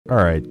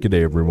Alright, good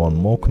day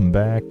everyone. Welcome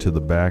back to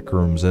the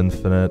Backrooms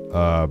Infinite.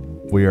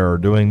 We are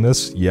doing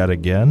this yet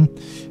again,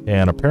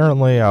 and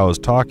apparently I was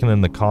talking in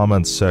the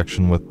comments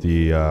section with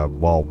the,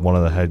 one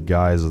of the head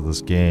guys of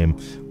this game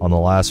on the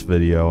last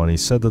video, and he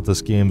said that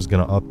this game is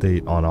going to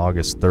update on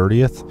August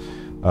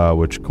 30th,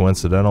 which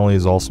coincidentally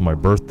is also my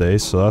birthday,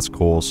 so that's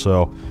cool.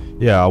 So,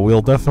 yeah,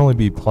 we'll definitely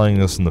be playing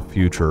this in the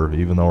future,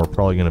 even though we're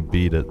probably going to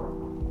beat it.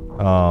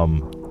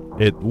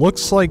 It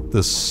looks like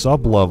the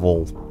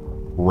sub-level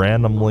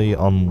randomly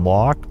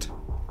unlocked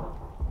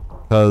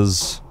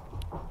because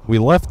we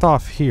left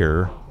off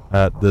here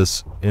at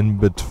this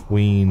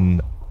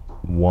Inbetween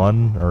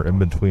or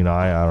Inbetween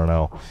I don't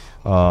know.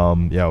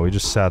 Yeah, we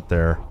just sat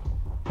there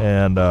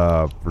and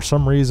for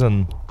some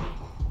reason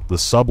the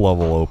sub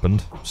level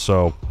opened,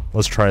 so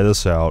let's try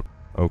this out.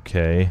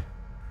 Okay,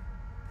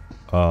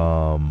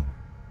 yeah,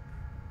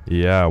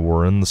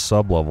 we're in the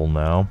sub level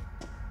now.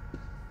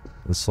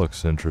 This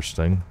looks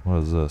interesting.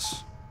 What is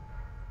this?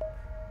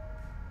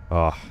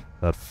 Ah,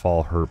 that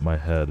fall hurt my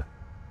head.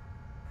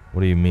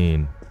 What do you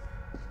mean?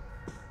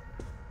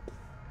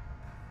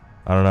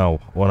 I don't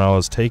know. When I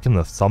was taking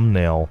the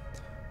thumbnail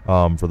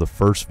for the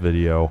first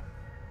video,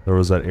 there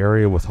was that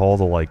area with all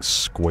the like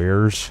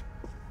squares,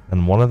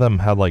 and one of them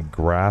had like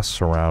grass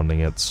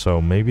surrounding it,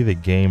 so maybe the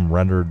game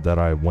rendered that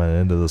I went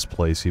into this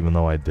place even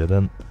though I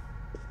didn't.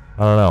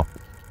 I don't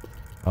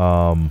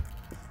know.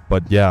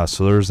 But yeah,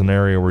 so there's an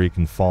area where you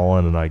can fall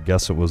in, and I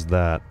guess it was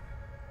that.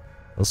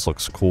 This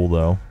looks cool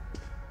though.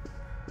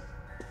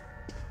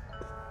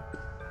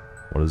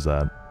 What is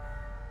that?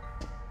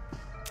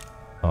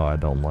 Oh, I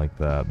don't like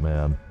that,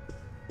 man.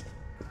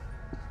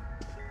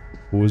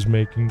 Who is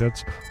making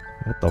that?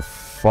 What the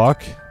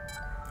fuck?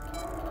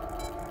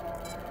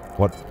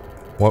 What?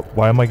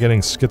 Why am I getting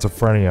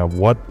schizophrenia?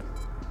 What?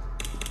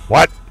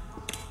 What?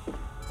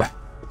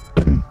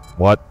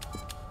 What?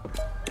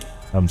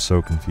 I'm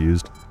so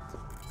confused.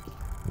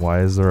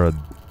 Why is there a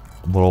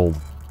little...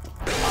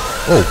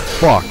 Oh,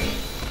 fuck!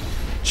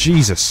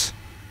 Jesus!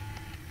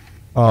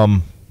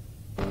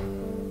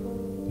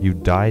 You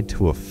died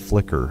to a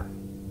flicker.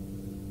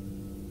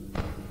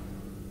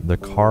 The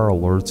car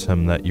alerts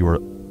him that you were...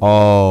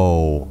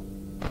 Oh.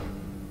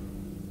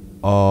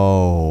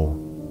 Oh.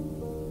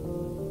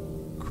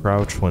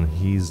 Crouch when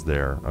he's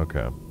there.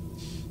 Okay.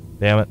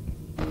 Damn it.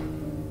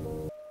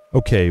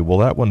 Okay, well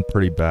that went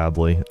pretty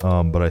badly,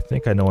 but I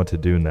think I know what to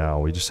do now.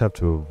 We just have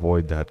to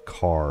avoid that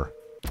car.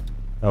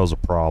 That was a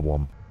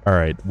problem.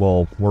 Alright,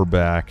 well, we're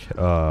back.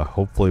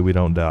 Hopefully we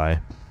don't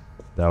die.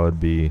 That would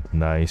be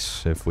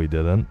nice if we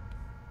didn't.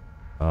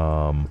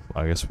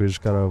 I guess we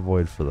just gotta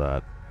avoid for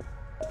that.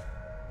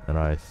 And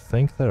I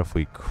think that if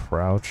we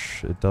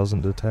crouch, it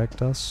doesn't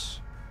detect us?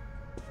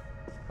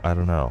 I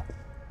don't know.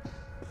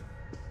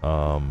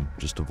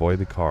 Just avoid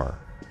the car.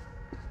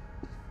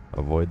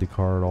 Avoid the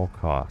car at all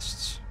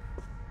costs.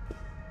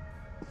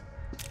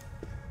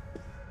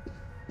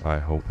 I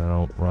hope I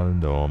don't run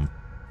into him.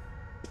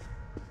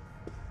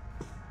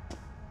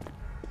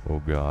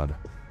 Oh god.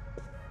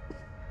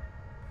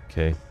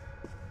 Okay.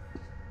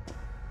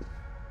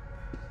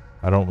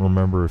 I don't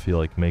remember if he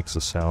like makes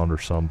a sound or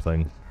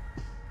something.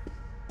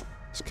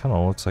 This kind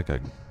of looks like a, I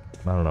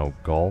don't know,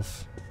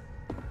 golf.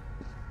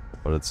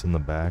 But it's in the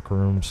back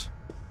rooms.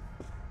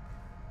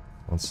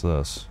 What's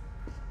this?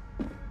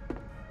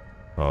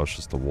 Oh, it's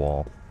just a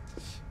wall.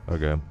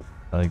 Okay.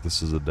 I think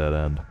this is a dead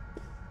end.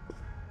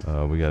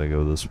 We gotta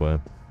go this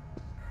way.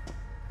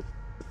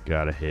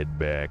 Gotta head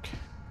back.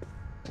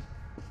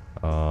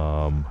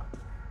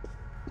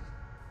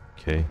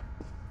 Okay.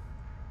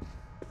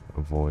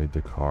 Avoid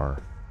the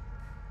car.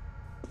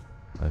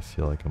 I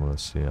feel like I'm gonna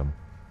see him.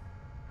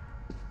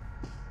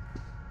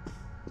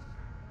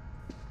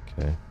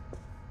 Okay.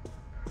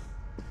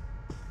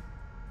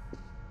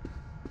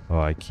 Oh,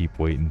 I keep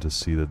waiting to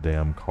see the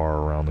damn car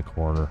around the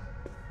corner.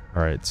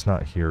 Alright, it's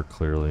not here,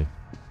 clearly.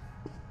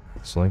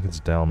 So I think it's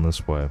down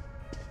this way.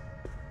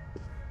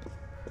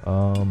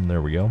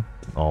 There we go.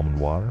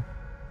 Almond water.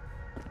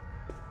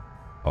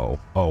 Oh,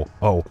 oh,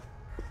 oh!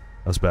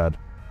 That's bad.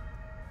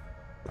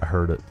 I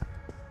heard it.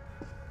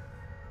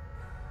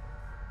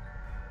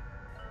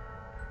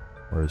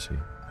 Where is he?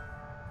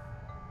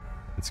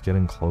 It's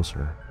getting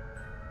closer.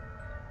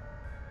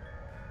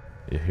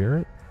 You hear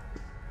it?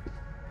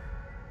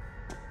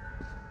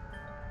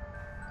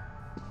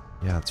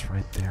 Yeah, it's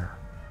right there.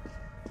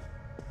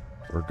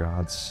 For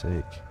God's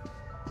sake.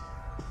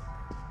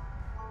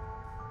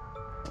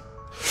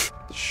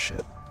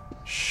 Shit.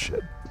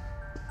 Shit.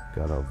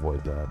 Gotta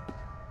avoid that.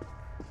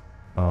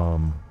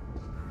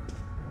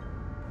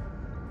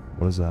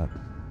 What is that?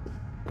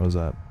 What is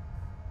that?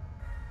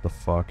 The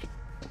fuck?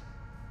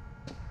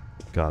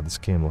 God, this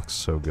game looks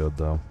so good,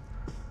 though.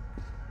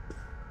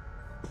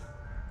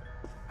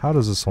 How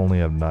does this only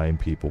have 9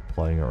 people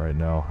playing it right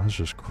now? That's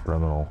just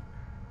criminal.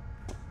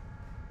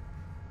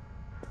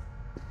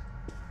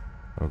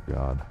 Oh,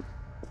 God.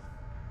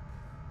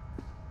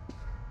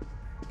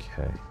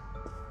 Okay.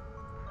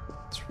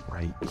 It's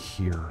right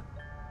here.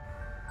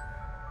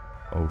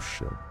 Oh,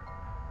 shit.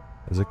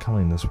 Is it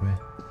coming this way?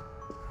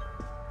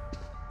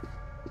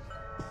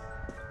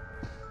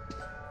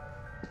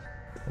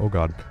 Oh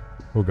god.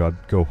 Oh god,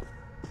 go.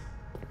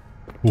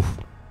 Oof.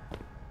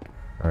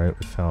 Alright,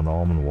 we found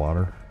almond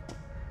water.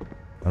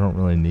 I don't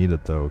really need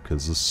it though,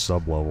 because this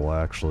sub-level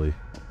actually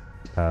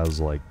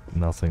has, like,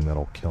 nothing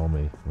that'll kill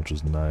me, which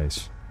is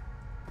nice.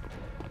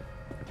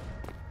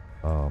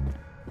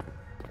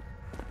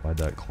 Why'd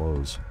that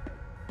close?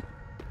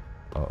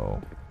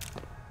 Uh-oh.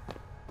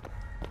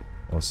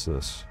 What's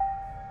this?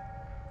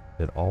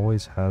 It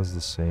always has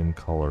the same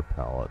color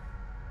palette.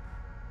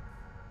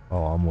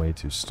 Oh, I'm way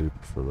too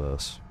stupid for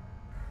this.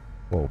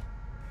 Whoa. Am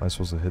I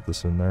supposed to hit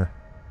this in there?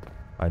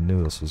 I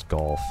knew this was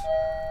golf.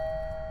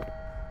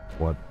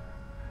 What?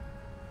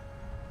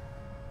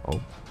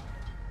 Oh.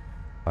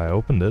 I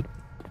opened it.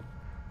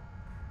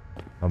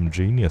 I'm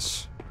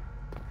genius.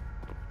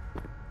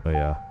 Oh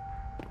yeah.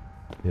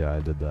 Yeah, I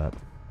did that.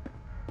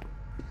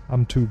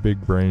 I'm too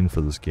big brain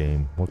for this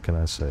game. What can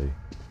I say?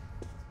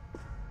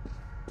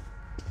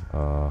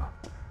 Oh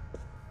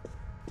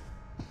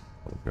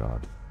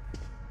god.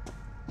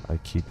 I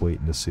keep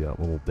waiting to see that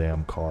little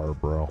damn car,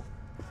 bro.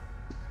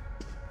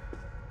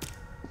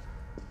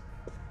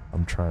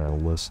 I'm trying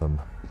to listen.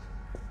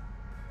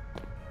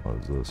 What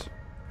is this?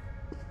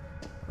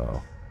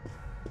 Oh.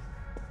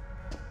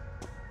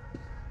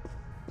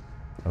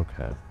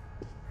 Okay.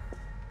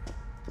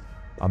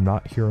 I'm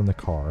not hearing the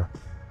car.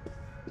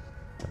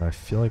 And I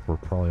feel like we're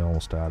probably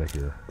almost out of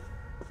here.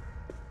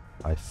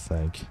 I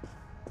think.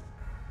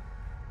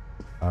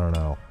 I don't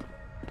know.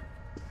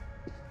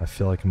 I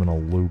feel like I'm in a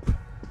loop.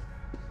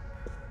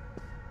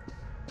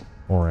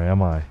 Or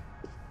am I?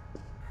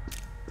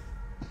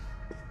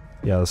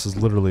 Yeah, this is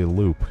literally a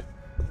loop.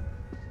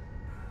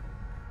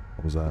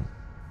 What was that?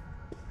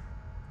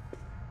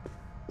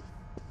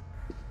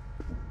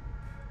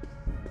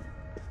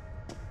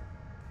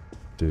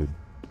 Dude.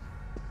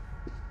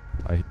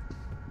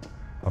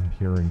 I'm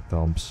hearing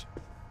thumps.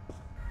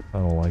 I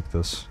don't like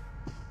this.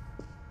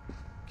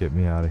 Get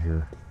me out of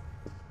here.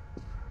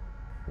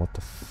 What the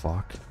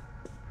fuck?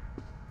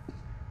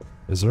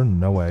 Is there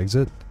no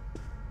exit?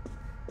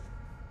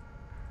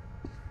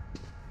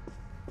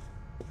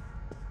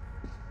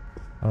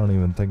 I don't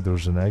even think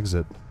there's an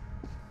exit.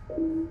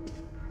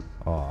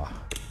 Aw.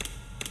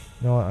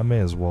 You know what, I may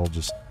as well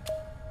just...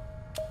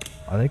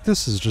 I think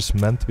this is just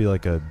meant to be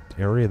like a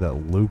area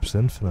that loops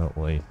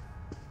infinitely.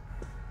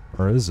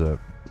 Or is it?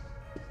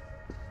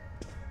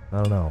 I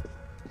don't know.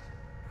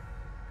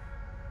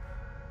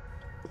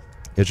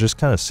 It just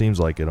kind of seems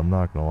like it, I'm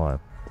not gonna lie.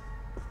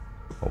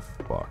 Oh,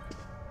 fuck.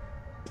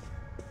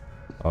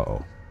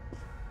 Uh-oh.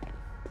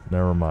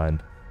 Never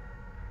mind.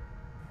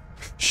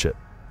 Shit.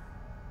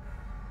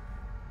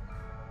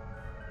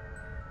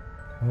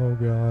 Oh,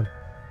 God.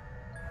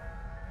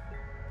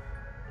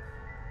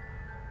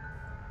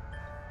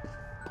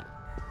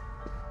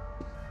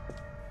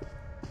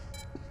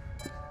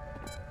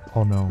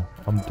 Oh, no.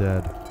 I'm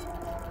dead.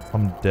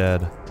 I'm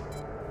dead.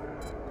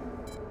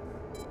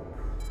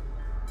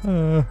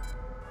 Oh,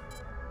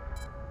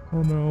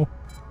 no.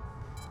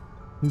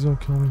 Please don't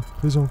kill me.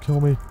 Please don't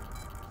kill me.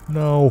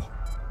 No.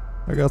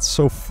 I got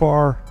so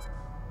far.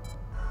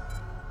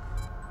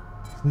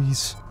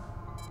 Please.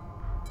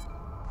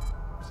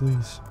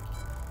 Please.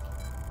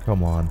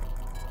 Come on.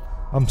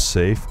 I'm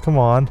safe. Come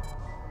on.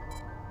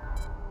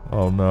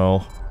 Oh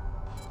no.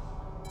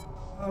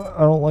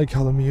 I don't like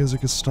how the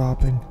music is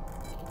stopping.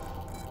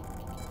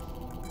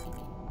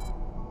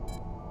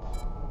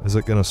 Is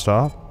it gonna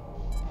stop?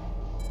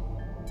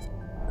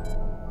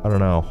 I don't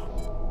know.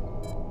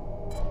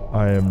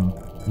 I am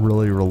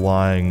really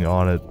relying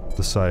on it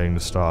deciding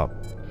to stop.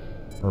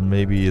 Or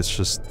maybe it's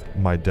just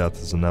my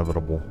death is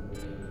inevitable.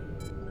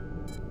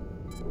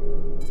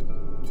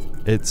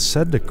 It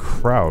said to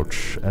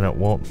crouch and it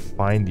won't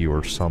find you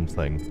or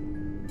something.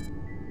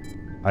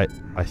 I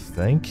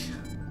think?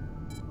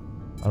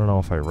 I don't know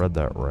if I read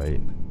that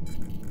right.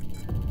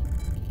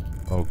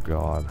 Oh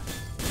god.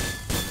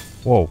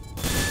 Whoa.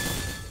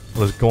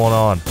 What is going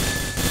on?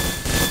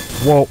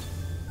 Whoa.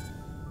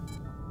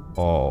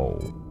 Oh.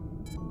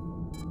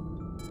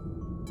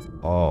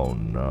 Oh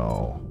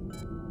no.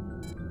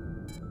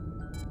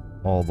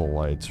 All the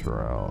lights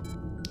are out.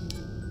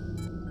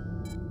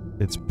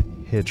 It's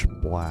pitch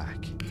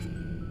black.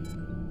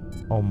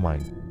 Oh my.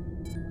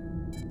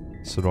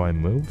 So do I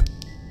move?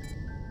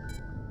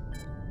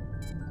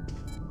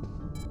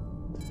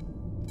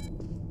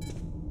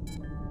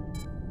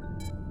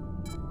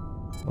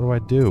 What do I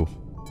do?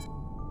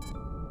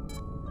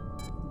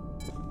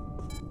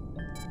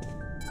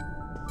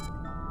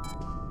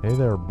 Hey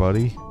there,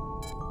 buddy.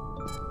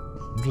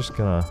 I'm just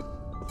gonna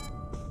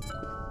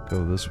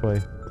go this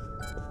way.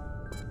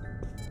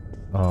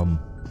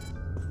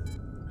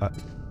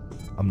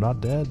 I'm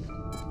not dead.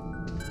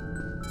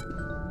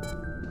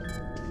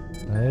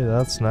 Hey,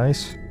 that's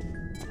nice.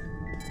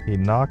 He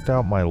knocked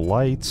out my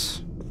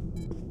lights,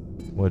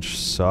 which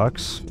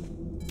sucks.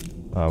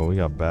 Oh, we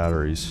got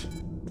batteries.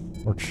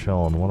 We're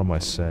chilling. What am I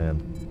saying?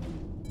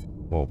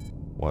 Whoa,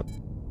 what?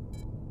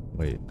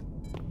 Wait.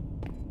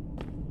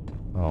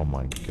 Oh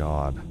my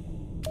god.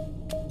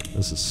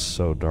 This is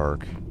so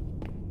dark.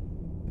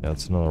 Yeah,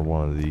 it's another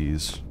one of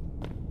these.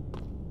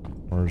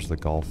 Where's the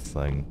golf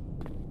thing?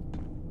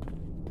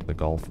 The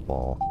golf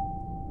ball.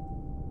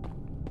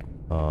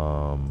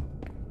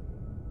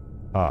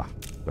 Ah,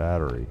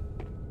 battery.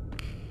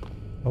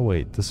 Oh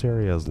wait, this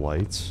area has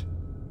lights.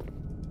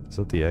 Is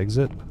that the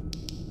exit?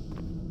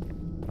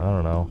 I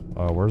don't know.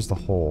 Where's the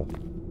hole?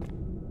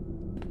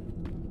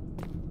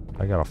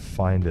 I gotta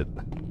find it.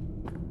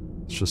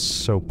 It's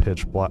just so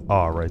pitch black.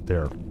 Ah, right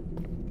there.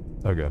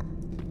 Okay.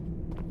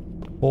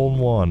 Hole in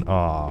one.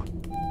 Ah.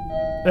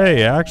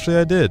 Hey, actually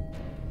I did.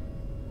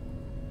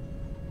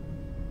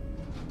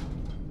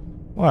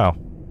 Wow.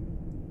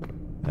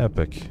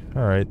 Epic.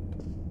 Alright.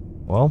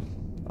 Well,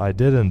 I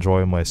did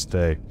enjoy my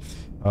stay.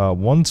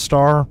 1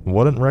 star.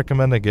 Wouldn't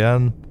recommend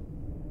again.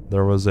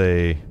 There was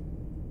a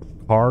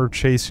car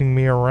chasing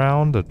me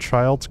around, a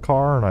child's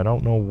car, and I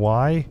don't know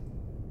why.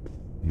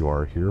 You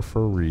are here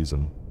for a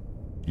reason.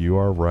 You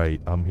are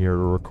right. I'm here to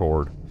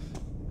record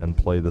and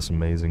play this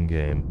amazing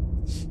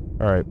game.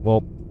 Alright,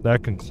 well,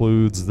 that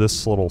concludes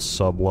this little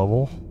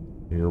sub-level.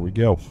 Here we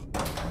go.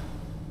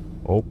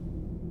 Oh.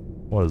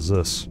 What is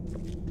this?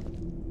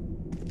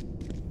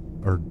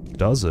 Or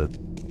does it?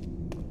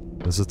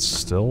 Is it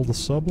still the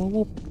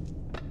sub-level?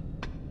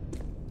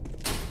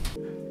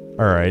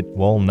 Alright,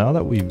 well, now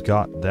that we've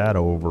got that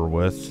over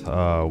with,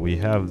 we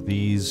have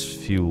these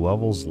few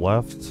levels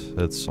left.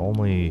 It's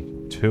only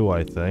 2,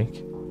 I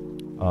think.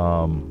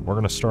 We're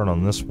gonna start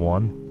on this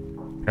one.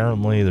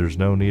 Apparently, there's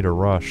no need to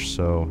rush,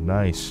 so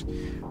nice.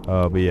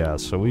 But yeah,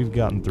 so we've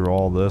gotten through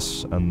all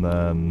this, and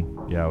then,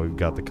 yeah, we've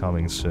got the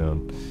coming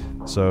soon.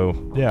 So,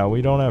 yeah,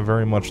 we don't have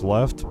very much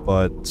left,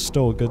 but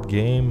still a good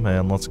game,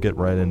 and let's get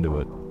right into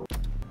it.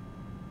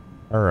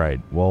 Alright,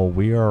 well,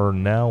 we are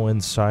now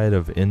inside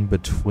of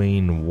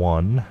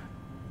Inbetween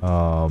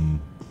I.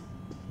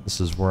 This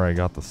is where I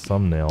got the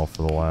thumbnail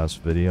for the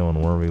last video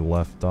and where we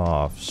left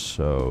off,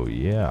 so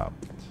yeah.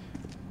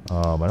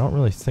 I don't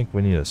really think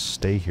we need to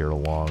stay here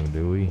long,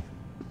 do we?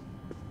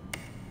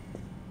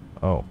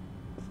 Oh.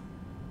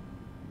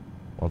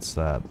 What's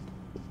that?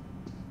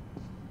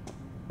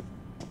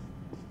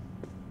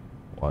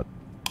 What?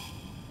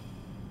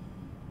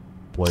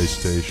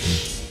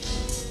 PlayStation.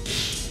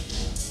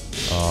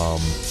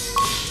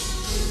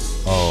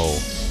 Oh.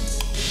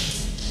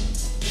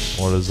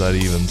 What does that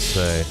even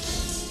say?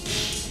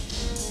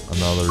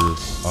 Another,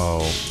 oh.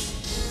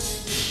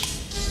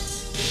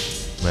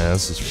 Man,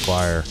 this is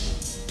fire.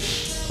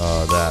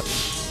 That.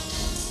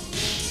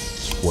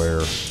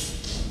 Square.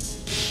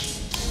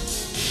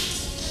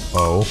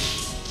 Oh.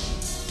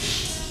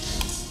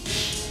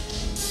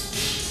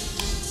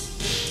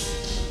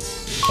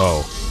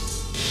 Oh.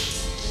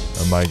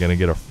 Am I gonna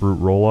get a fruit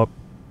roll-up?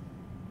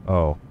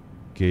 Oh.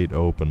 Gate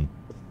open.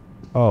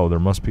 Oh, there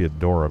must be a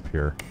door up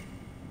here.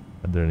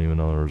 I didn't even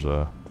know there was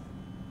a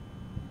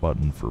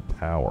button for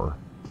power.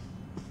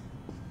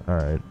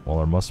 Alright, well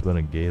there must have been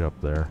a gate up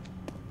there.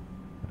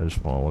 I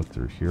just want to look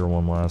through here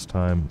one last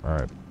time.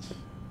 Alright.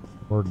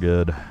 We're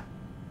good.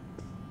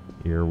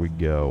 Here we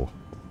go.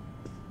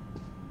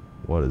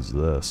 What is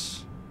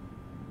this?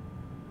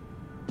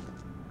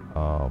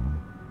 Oh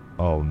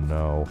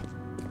no.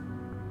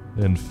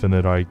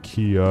 Infinite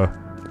IKEA.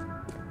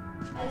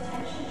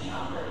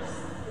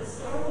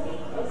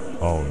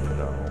 Oh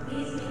no.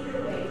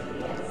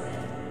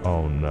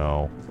 Oh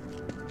no.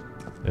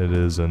 It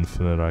is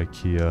Infinite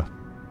IKEA.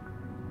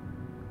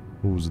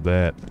 Who's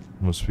that?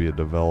 Must be a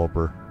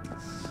developer.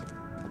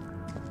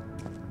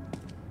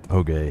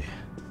 Okay.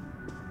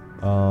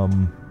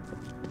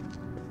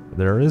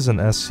 There is an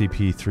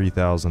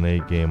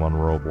SCP-3008 game on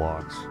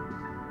Roblox.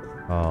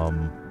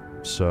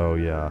 So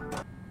yeah.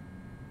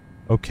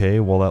 Okay,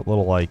 well that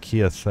little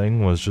IKEA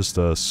thing was just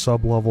a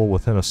sub-level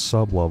within a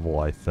sub-level,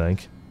 I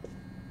think.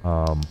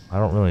 I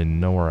don't really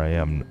know where I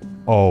am.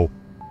 Oh.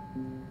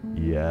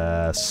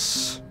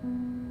 Yes.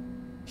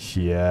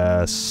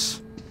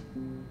 Yes.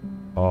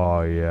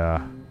 Oh,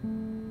 yeah.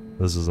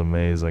 This is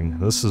amazing.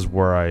 This is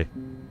where I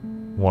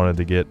wanted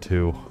to get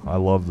to. I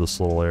love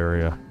this little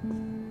area.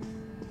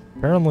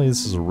 Apparently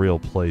this is a real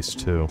place,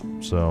 too.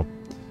 So,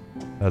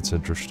 that's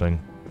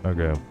interesting.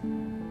 Okay.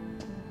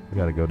 We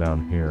gotta go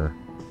down here.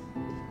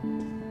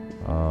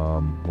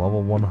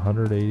 Level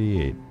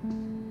 188.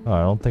 Oh,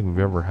 I don't think we've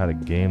ever had a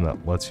game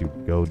that lets you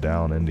go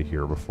down into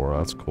here before.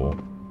 That's cool.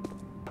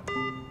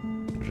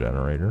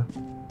 Generator.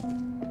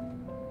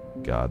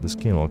 God, this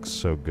game looks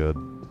so good.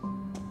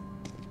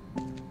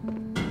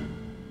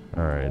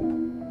 Alright.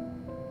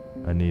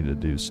 I need to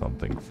do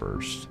something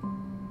first.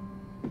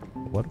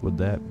 What would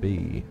that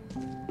be?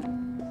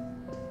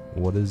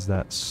 What is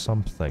that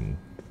something?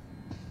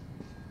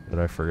 Did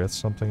I forget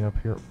something up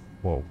here?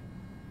 Whoa.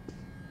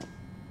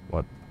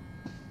 What?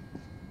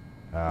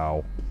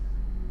 Ow.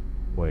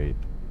 Wait.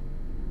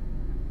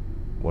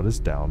 What is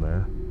down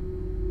there?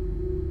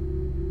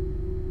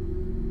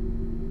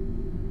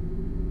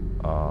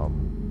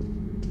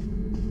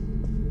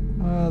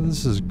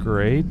 This is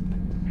great.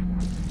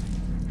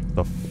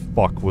 The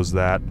fuck was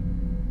that?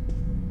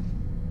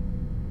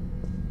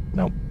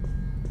 No.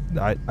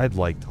 I'd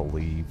like to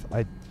leave.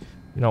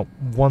 You know,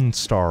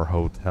 1-star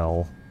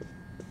hotel.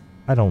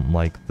 I don't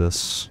like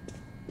this.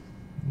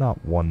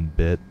 Not one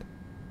bit.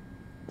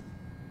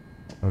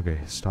 Okay,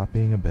 stop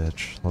being a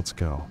bitch. Let's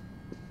go.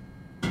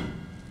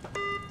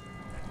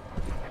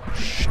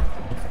 Shit.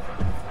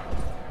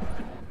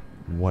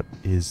 What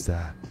is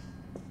that?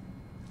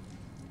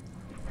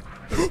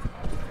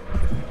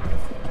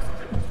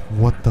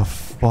 What the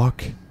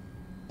fuck?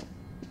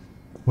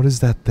 What is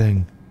that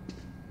thing?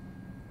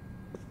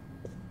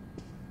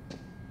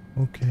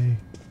 Okay.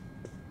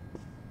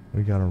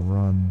 We gotta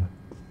run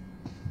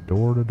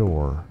door to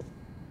door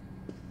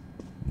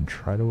and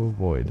try to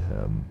avoid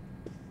him.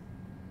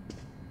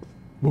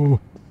 Oh.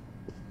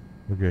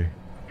 Okay.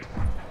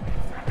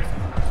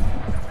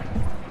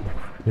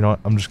 You know what?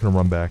 I'm just gonna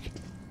run back.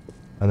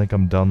 I think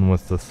I'm done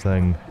with the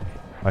thing.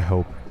 I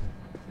hope.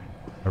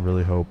 I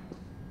really hope.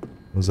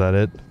 Was that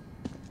it?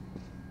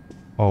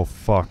 Oh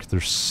fuck,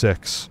 there's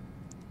 6.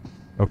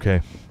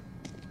 Okay.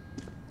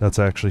 That's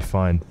actually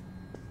fine.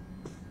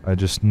 I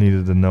just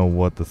needed to know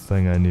what the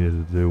thing I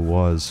needed to do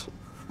was.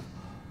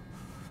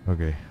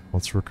 Okay,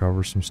 let's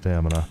recover some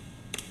stamina.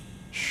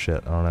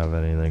 Shit, I don't have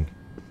anything.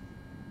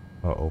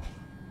 Uh-oh.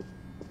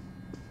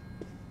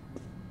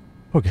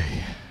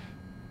 Okay.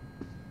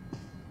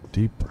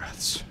 Deep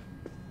breaths.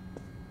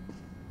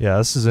 Yeah,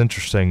 this is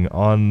interesting.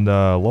 On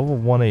level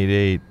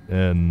 188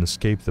 in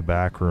Escape the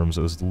Backrooms,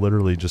 it was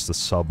literally just a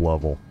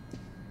sub-level.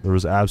 There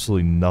was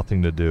absolutely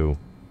nothing to do.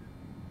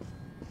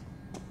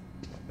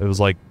 It was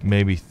like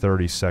maybe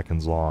 30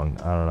 seconds long.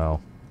 I don't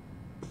know.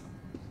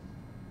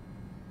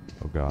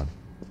 Oh god.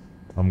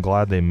 I'm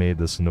glad they made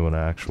this into an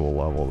actual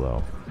level,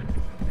 though.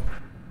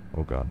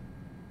 Oh god.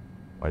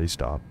 Why'd he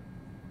stop?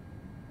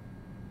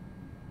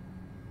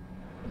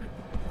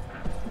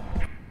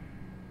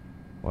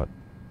 What?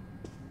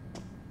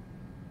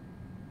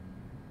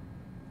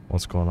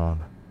 What's going on?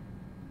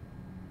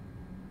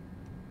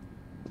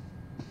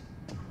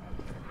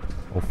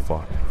 Oh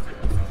fuck.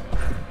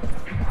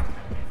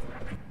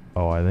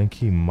 Oh, I think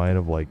he might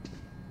have, like,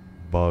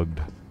 bugged.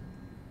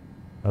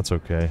 That's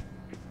okay.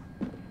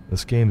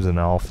 This game's an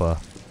alpha.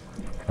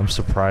 I'm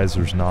surprised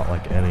there's not,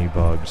 like, any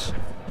bugs.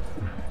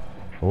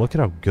 But look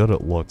at how good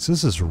it looks.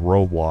 This is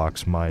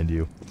Roblox, mind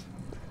you.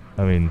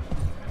 I mean,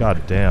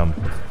 god damn.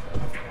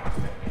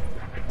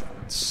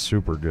 It's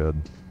super good.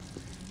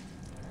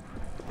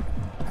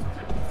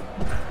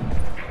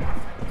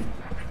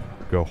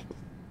 Go.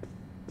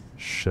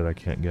 Shit, I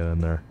can't get in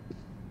there.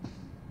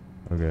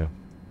 Okay.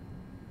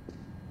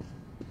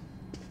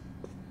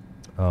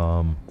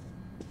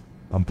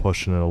 I'm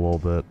pushing it a little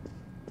bit.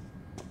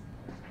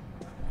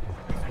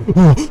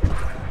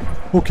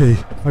 Okay,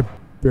 I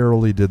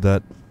barely did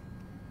that.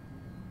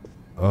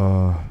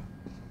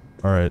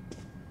 Alright.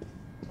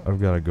 I've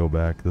got to go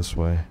back this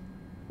way.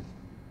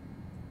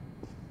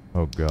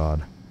 Oh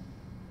god.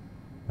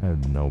 I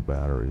have no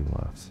battery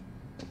left.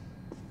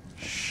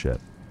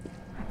 Shit.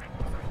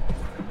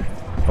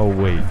 Oh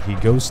wait, he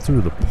goes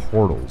through the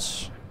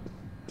portals.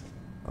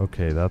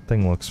 Okay, that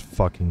thing looks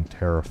fucking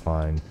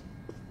terrifying.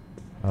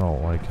 I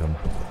don't like him.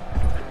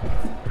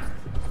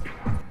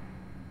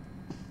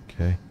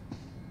 Okay.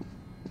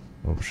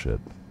 Oh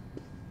shit.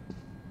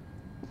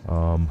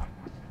 Oh.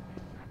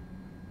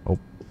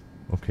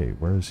 Okay,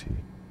 where is he?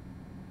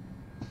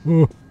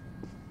 Oh.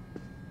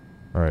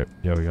 Alright,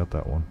 yeah, we got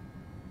that one.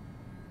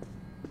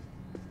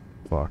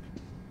 Fuck.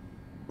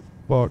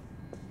 Fuck.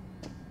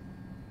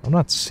 I'm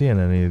not seeing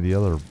any of the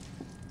other...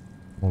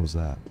 What was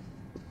that?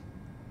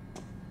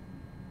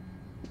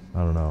 I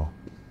don't know.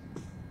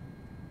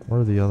 What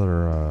are the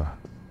other,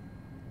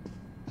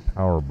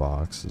 power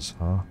boxes,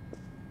 huh?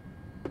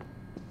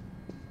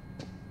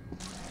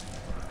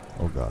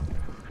 Oh god.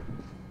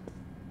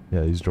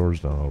 Yeah, these doors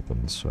don't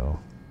open, so...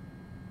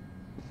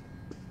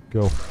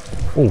 Go.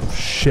 Oh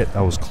shit,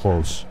 that was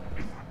close.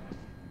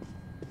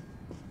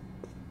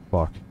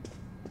 Fuck.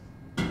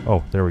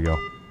 Oh, there we go.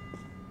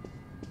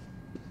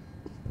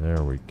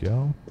 There we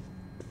go.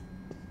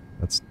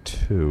 That's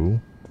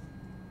 2.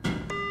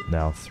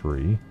 Now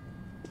 3.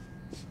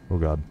 Oh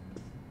god.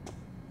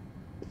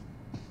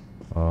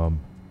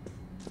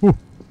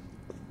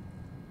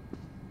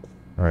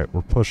 Alright,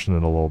 we're pushing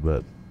it a little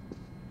bit.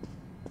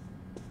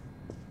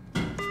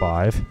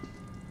 5.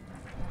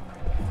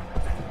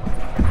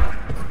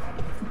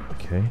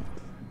 Okay.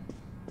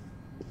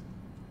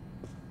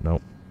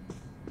 Nope.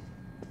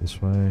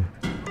 This way.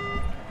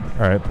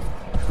 Alright.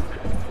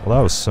 Well,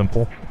 that was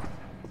simple.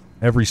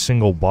 Every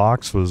single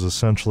box was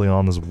essentially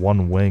on this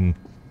one wing.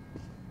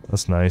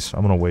 That's nice.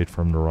 I'm gonna wait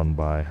for him to run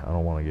by. I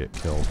don't want to get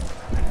killed.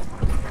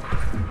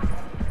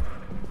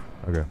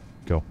 Okay.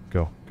 Go,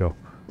 go, go.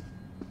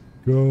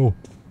 Go!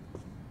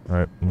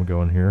 Alright, I'm gonna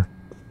go in here.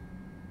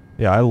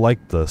 Yeah, I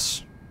like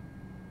this.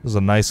 This is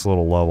a nice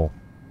little level.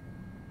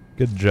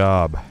 Good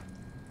job.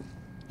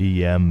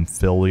 EM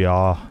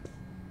Philia.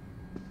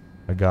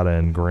 I gotta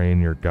ingrain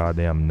your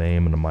goddamn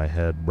name into my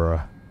head,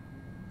 bruh.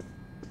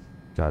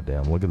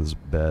 Goddamn, look at this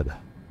bed.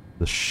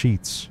 The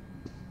sheets.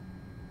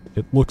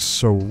 It looks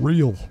so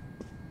real.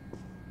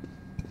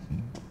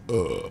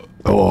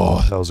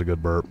 Oh, that was a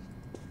good burp.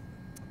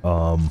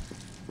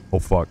 Oh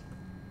fuck.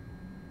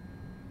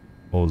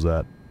 What was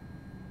that?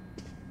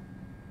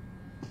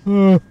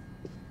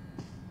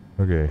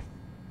 Okay.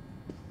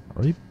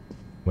 Are you...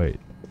 Wait.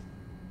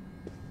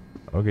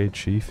 Okay,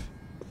 Chief.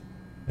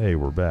 Hey,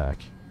 we're back.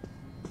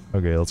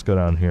 Okay, let's go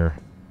down here.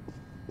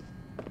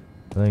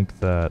 I think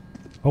that...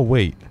 Oh,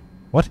 wait.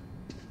 What?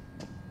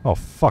 Oh,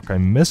 fuck, I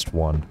missed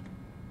one.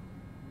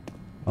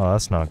 Oh,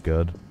 that's not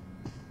good.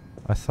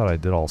 I thought I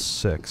did all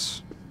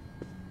 6.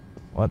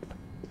 What?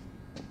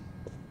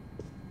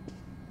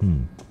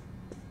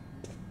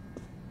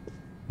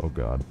 Oh,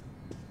 God.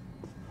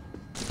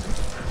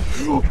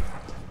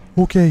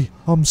 Okay,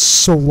 I'm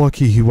so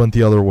lucky he went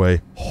the other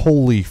way.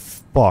 Holy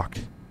fuck.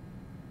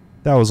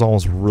 That was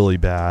almost really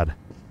bad.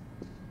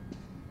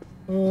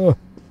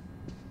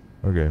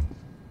 Okay.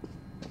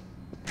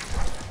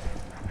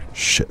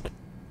 Shit.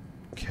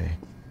 Okay.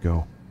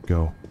 Go.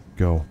 Go.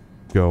 Go.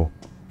 Go.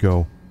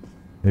 Go.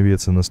 Maybe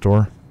it's in this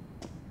door?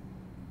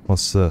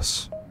 What's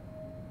this?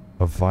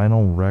 A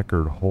vinyl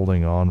record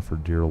holding on for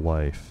dear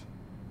life.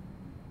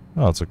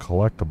 Oh, it's a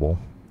collectible.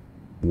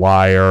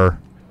 Liar.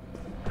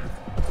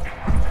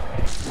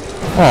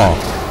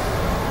 Oh.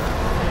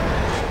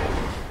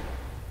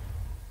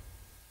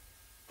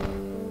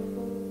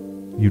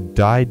 You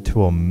died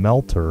to a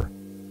melter.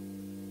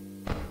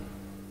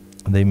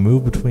 They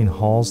move between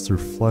halls through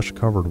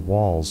flesh-covered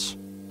walls.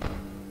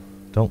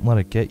 Don't let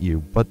it get you,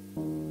 but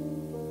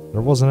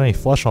there wasn't any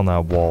flesh on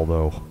that wall,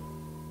 though.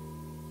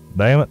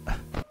 Damn it.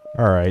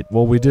 Alright,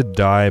 well, we did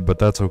die, but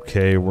that's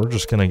okay. We're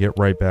just gonna get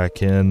right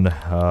back in.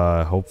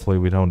 Hopefully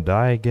we don't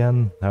die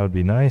again. That would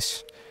be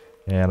nice.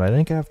 And I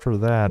think after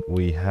that,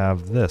 we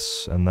have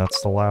this, and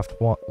that's the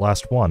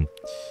last one.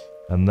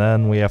 And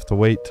then we have to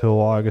wait till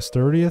August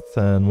 30th,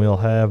 and we'll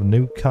have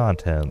new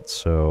content,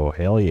 so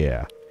hell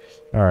yeah.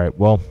 Alright,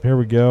 well, here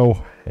we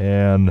go,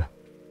 and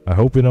I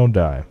hope we don't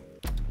die.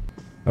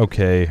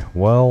 Okay,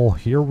 well,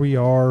 here we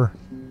are.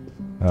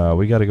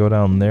 We gotta go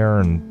down there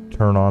and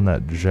turn on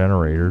that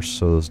generator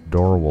so this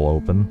door will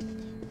open.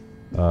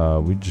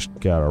 We just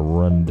gotta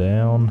run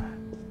down.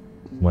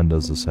 When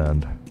does this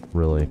end?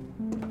 Really?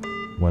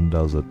 When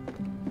does it?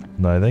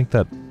 No, I think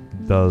that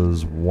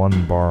does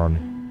 1 bar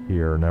on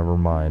here, never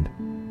mind.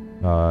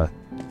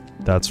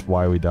 That's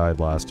why we died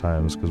last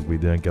time, is because we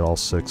didn't get all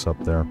 6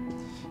 up there.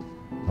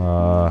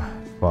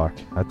 Fuck.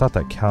 I thought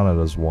that counted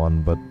as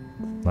 1, but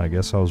I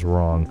guess I was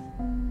wrong.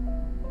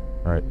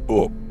 Alright.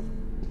 Oh!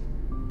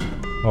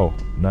 Oh,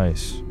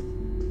 nice.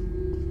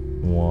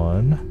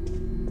 1.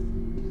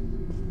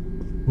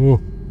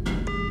 Oh.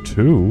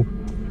 2?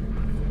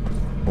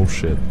 Oh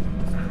shit.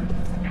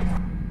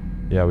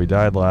 Yeah, we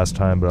died last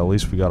time, but at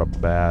least we got a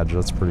badge.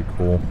 That's pretty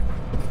cool.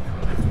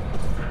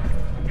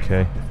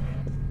 Okay.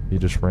 He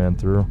just ran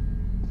through.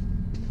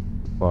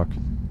 Fuck.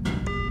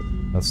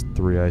 That's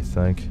 3, I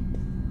think.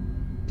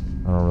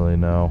 I don't really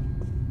know.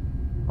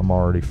 I'm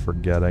already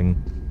forgetting.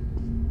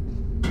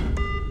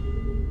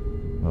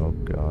 Oh,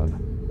 God.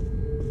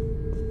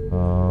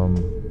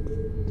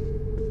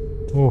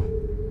 Oh.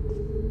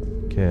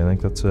 Okay, I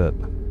think that's it.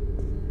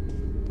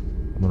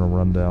 I'm gonna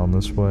run down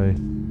this way.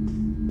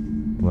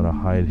 I'm gonna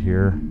hide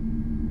here.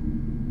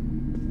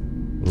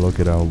 Look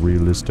at how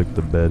realistic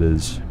the bed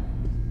is.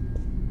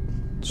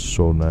 It's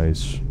so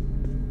nice.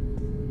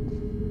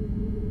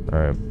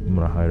 Alright, I'm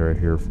gonna hide right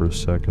here for a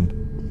second.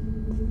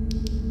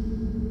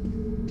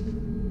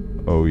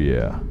 Oh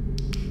yeah.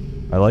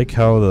 I like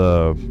how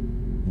the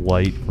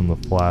light from the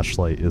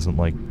flashlight isn't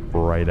like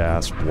bright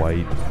ass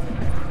white.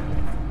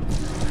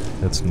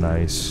 It's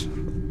nice.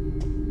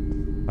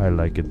 I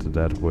like it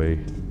that way.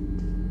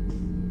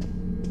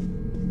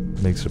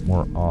 Makes it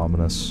more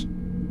ominous.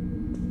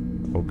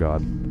 Oh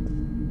god.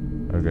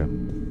 Okay.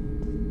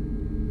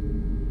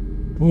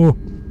 Oh!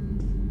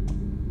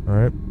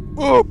 Alright.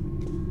 Oh!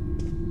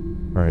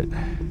 Alright.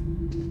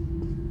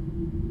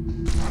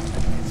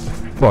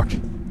 Fuck.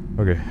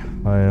 Okay.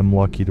 I am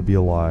lucky to be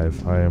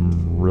alive. I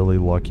am really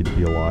lucky to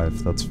be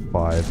alive. That's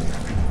 5.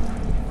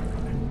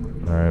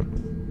 Alright.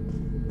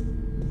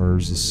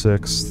 Where's the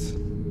 6th?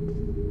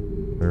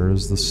 Where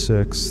is the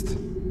 6th?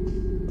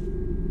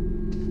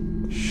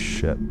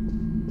 Shit.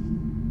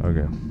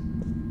 Okay.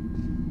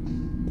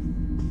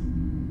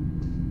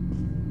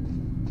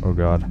 Oh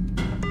god.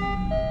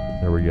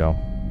 There we go.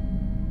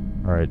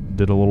 Alright,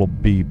 did a little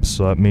beep,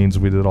 so that means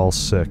we did all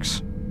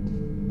 6.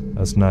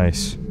 That's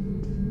nice.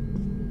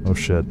 Oh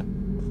shit.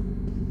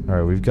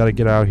 Alright, we've got to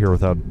get out here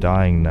without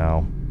dying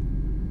now.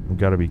 We've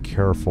got to be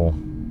careful.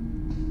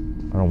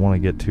 I don't want to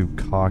get too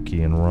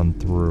cocky and run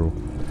through.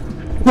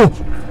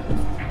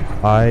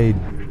 I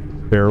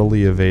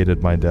barely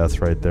evaded my death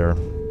right there.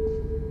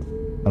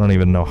 I don't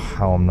even know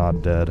how I'm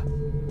not dead.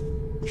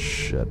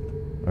 Shit.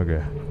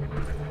 Okay.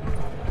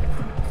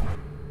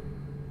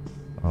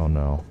 Oh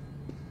no.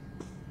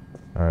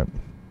 Alright.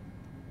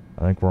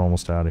 I think we're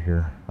almost out of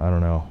here. I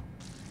don't know.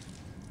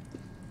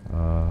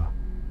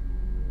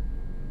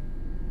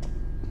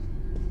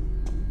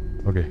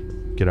 Okay.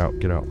 Get out,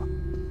 get out.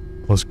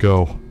 Let's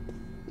go.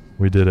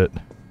 We did it.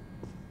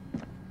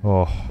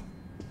 Oh.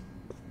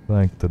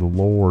 Thank the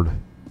Lord.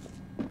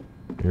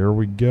 Here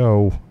we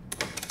go.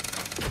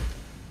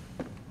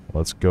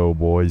 Let's go,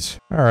 boys.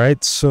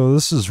 Alright, so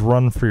this is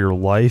Run for Your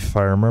Life.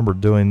 I remember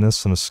doing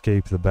this in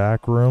Escape the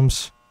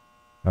Backrooms.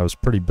 I was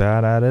pretty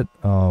bad at it,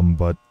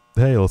 but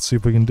hey, let's see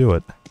if we can do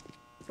it.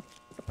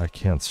 I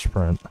can't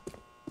sprint.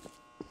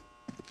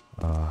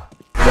 Hold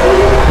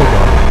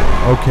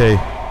on. Okay.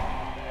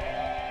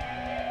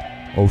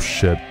 Oh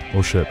shit,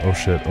 oh shit, oh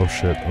shit, oh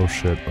shit, oh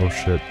shit, oh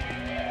shit.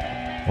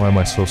 Why am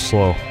I so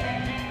slow?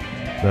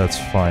 That's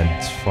fine,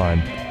 it's fine.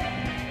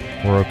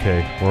 We're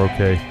okay, we're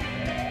okay.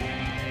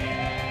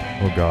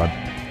 Oh god.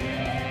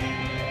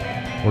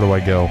 Where do I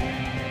go?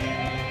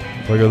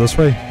 Do I go this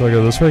way? Do I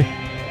go this way?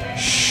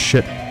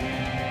 Shit.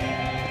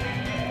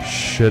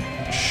 Shit,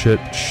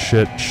 shit,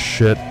 shit,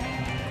 shit.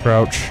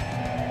 Crouch.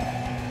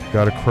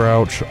 Gotta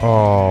crouch.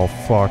 Oh,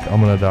 fuck.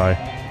 I'm gonna die.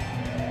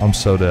 I'm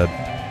so dead.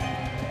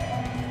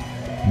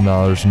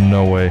 No, there's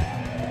no way.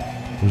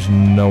 There's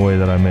no way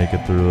that I make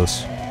it through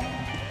this.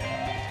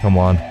 Come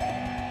on.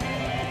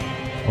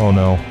 Oh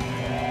no.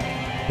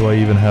 Do I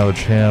even have a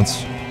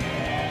chance?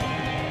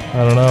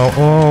 I don't know.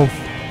 Oh,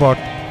 fuck.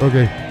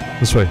 Okay.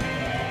 This way.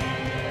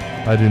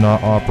 I do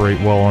not operate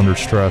well under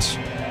stress.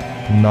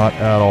 Not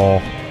at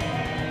all.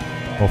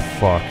 Oh,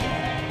 fuck.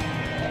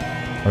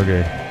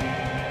 Okay.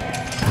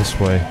 This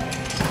way.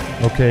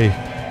 Okay.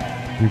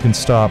 You can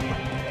stop.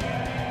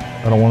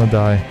 I don't want to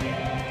die.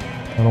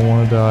 I don't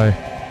want to die.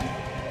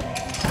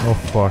 Oh,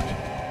 fuck.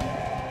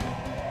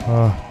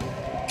 I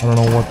don't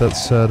know what that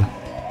said.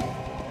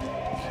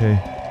 Okay.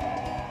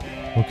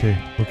 Okay,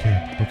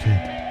 okay, okay.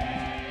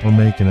 We're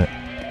making it.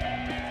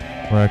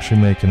 We're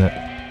actually making it.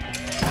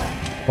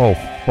 Oh,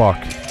 fuck.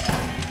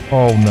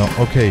 Oh, no.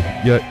 Okay,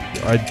 yeah,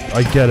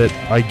 I get it.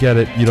 I get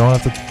it. You don't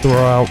have to throw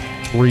out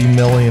 3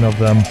 million of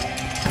them.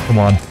 Come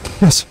on.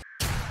 Yes!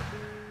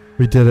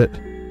 We did it.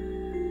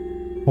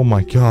 Oh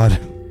my god.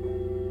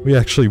 We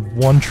actually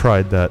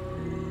one-tried that.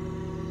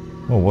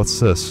 Oh, what's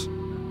this?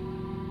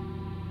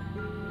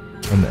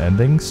 An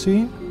ending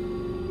scene?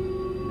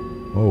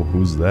 Oh,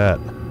 who's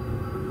that?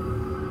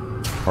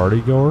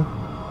 Partygoer?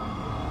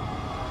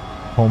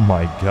 Oh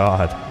my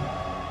god.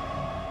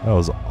 That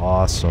was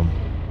awesome.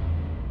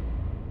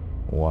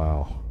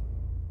 Wow.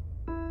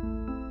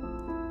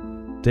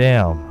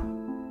 Damn.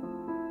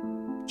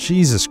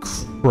 Jesus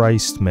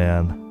Christ,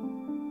 man.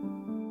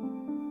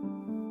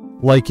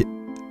 Like,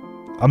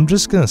 I'm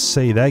just gonna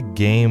say that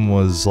game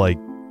was, like,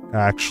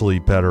 actually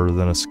better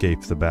than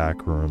Escape the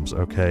Backrooms,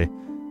 okay?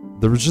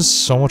 There was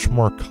just so much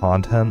more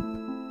content,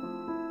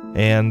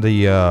 and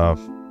the,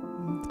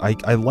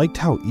 I liked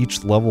how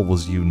each level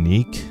was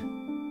unique,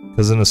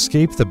 because in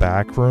Escape the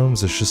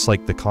Backrooms, it's just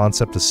like the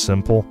concept is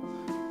simple.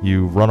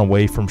 You run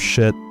away from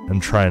shit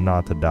and try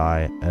not to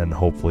die, and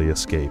hopefully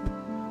escape.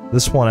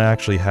 This one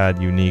actually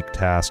had unique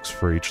tasks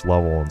for each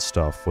level and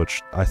stuff,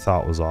 which I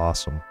thought was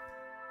awesome.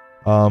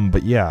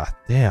 But yeah,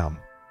 damn.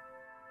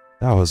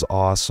 That was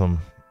awesome.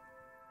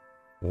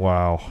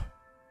 Wow.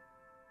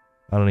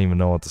 I don't even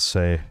know what to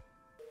say.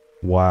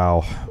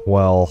 Wow.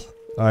 Well,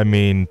 I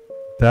mean,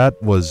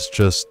 that was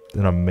just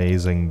an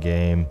amazing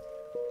game.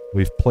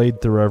 We've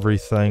played through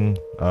everything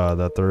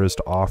that there is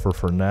to offer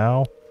for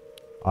now.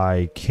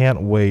 I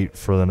can't wait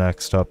for the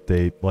next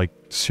update. Like,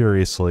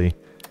 seriously.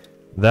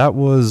 That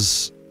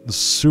was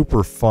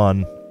super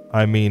fun.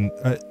 I mean,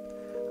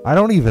 I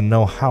don't even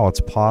know how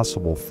it's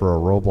possible for a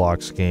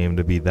Roblox game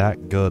to be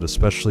that good,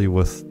 especially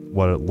with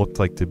what it looked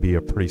like to be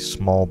a pretty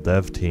small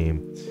dev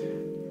team.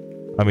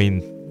 I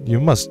mean, you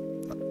must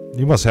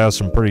have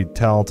some pretty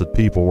talented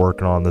people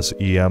working on this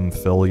EM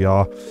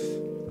Filia.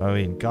 I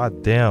mean,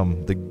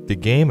 goddamn, the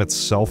game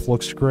itself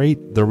looks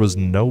great. There was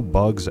no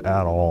bugs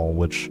at all,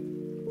 which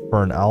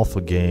for an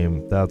alpha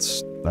game,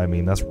 that's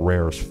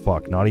rare as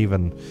fuck. Not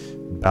even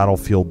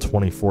Battlefield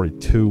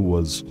 2042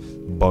 was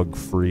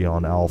bug-free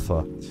on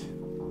alpha.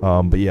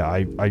 But yeah,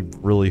 I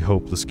really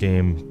hope this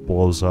game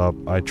blows up.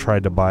 I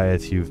tried to buy a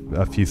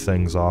few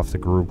things off the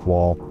group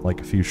wall, like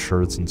a few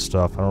shirts and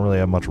stuff. I don't really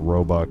have much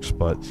Robux,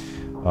 but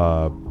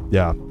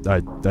yeah,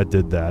 I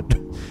did that.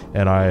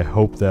 And I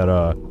hope that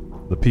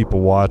the people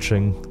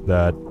watching,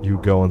 that you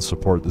go and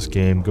support this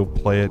game. Go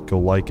play it, go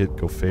like it,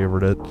 go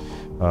favorite it.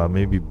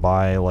 Maybe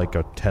buy like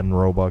a 10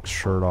 Robux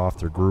shirt off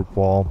their group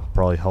wall.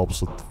 Probably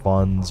helps with the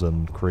funds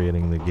and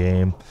creating the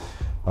game.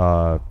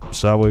 So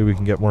that way we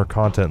can get more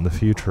content in the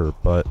future.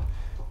 But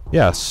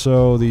yeah,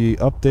 so the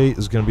update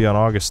is going to be on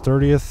August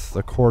 30th,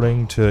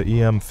 according to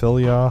EM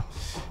Filia.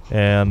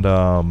 And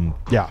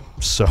yeah,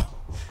 so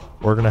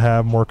we're going to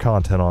have more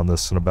content on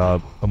this in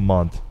about a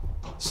month.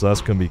 So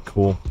that's going to be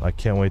cool. I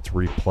can't wait to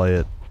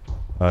replay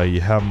it. You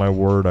have my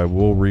word, I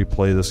will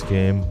replay this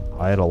game.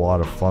 I had a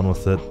lot of fun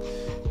with it.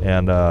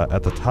 And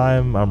at the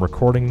time I'm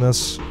recording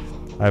this,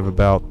 I have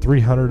about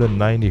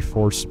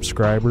 394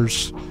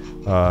 subscribers.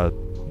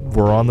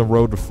 We're on the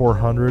road to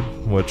 400,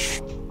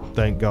 which,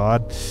 thank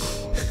God.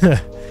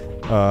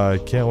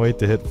 Can't wait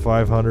to hit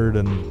 500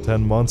 in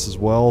 10 months as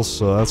well,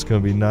 so that's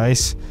going to be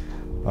nice.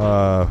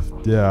 Yeah,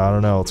 I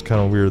don't know, it's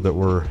kind of weird that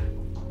we're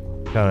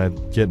kind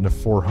of getting to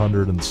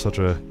 400 in such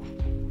a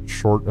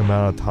short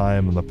amount of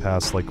time in the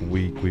past like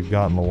week, we've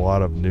gotten a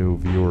lot of new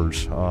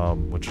viewers,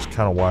 which is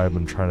kind of why I've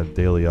been trying to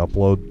daily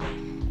upload.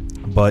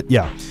 But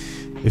yeah,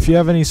 if you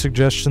have any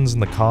suggestions in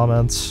the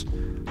comments,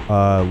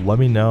 let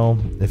me know.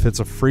 If it's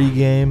a free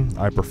game,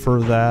 I prefer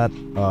that.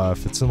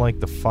 If it's in like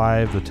the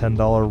 $5 to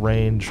 $10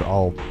 range,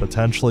 I'll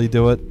potentially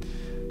do it.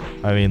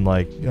 I mean,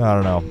 like,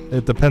 I don't know.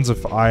 It depends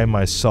if I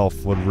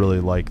myself would really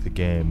like the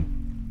game.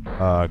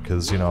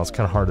 Because, you know, it's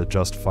kind of hard to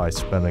justify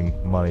spending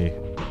money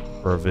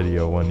for a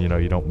video when, you know,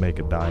 you don't make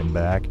a dime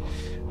back.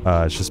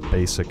 It's just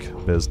basic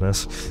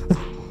business.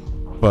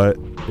 But,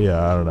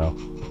 yeah, I don't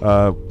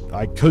know.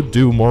 I could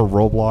do more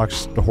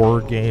Roblox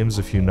horror games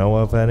if you know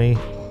of any.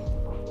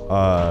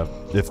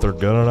 If they're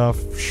good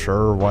enough,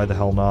 sure, why the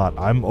hell not?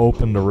 I'm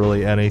open to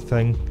really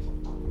anything.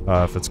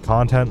 If it's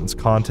content, it's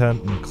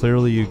content, and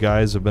clearly you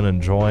guys have been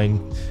enjoying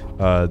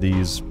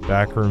these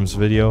Backrooms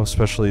videos,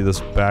 especially this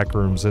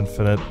Backrooms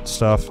Infinite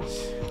stuff.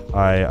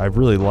 I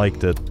really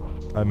liked it.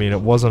 I mean,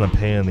 it wasn't a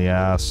pain in the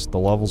ass. The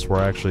levels were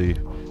actually,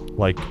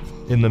 like,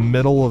 in the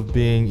middle of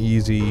being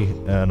easy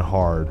and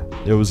hard.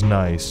 It was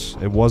nice.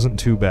 It wasn't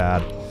too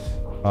bad,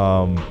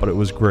 but it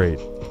was great.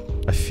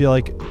 I feel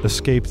like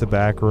Escape the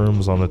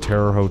Backrooms on the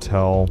Terror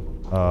Hotel,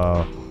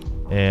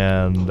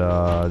 and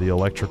the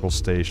electrical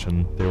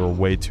station, they were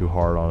way too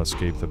hard on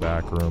Escape the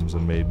Backrooms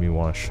and made me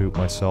want to shoot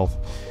myself.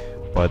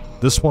 But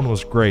this one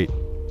was great.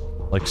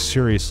 Like,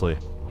 seriously.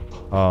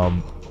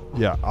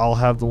 Yeah, I'll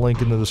have the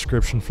link in the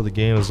description for the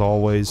game as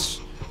always.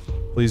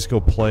 Please go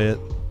play it.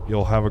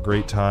 You'll have a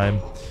great time.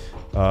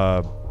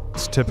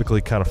 It's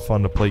typically kind of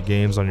fun to play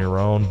games on your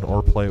own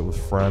or play it with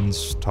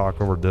friends, talk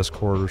over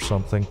Discord or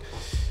something.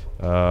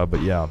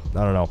 But yeah,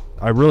 I don't know.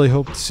 I really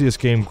hope to see this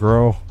game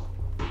grow.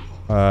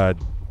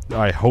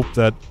 I hope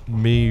that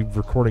me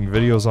recording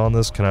videos on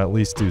this can at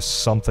least do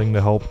something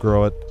to help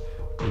grow it.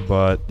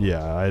 But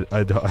yeah,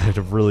 I'd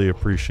really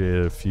appreciate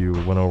it if you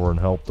went over and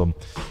helped them.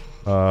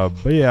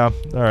 But yeah,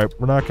 alright,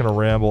 we're not going to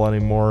ramble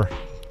anymore.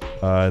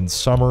 In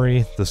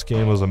summary, this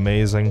game was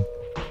amazing.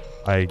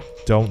 I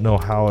don't know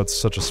how it's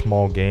such a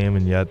small game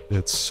and yet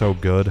it's so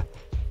good.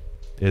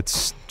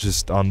 It's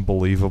just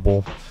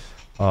unbelievable.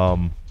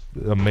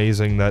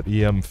 Amazing that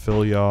EM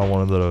Filia,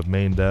 one of the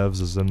main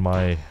devs, is in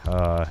my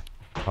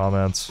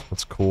comments.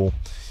 That's cool.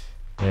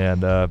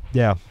 And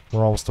yeah,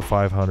 we're almost to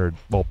 500.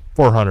 Well,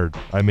 400.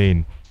 I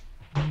mean,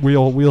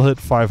 we'll hit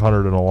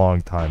 500 in a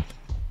long time.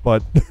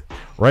 But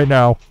right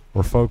now,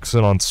 we're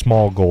focusing on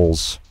small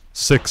goals.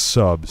 6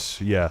 subs,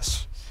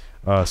 yes.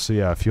 So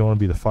yeah, if you want to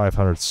be the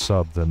 500th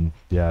sub, then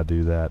yeah,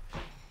 do that.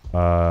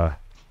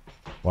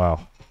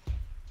 Wow.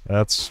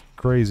 That's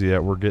crazy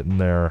that we're getting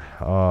there.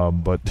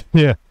 But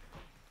yeah.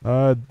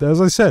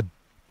 As I said,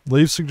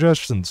 leave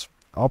suggestions.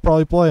 I'll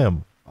probably play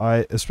them.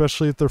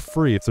 Especially if they're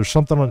free. If there's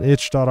something on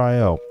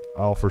itch.io,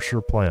 I'll for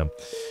sure play them.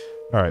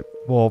 Alright,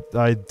 well,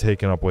 I'd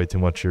taken up way too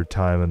much of your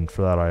time, and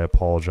for that I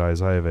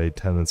apologize. I have a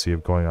tendency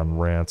of going on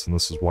rants, and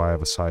this is why I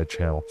have a side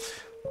channel.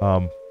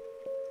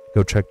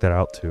 Go check that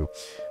out too.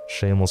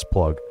 Shameless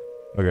plug.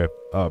 Okay,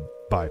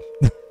 bye.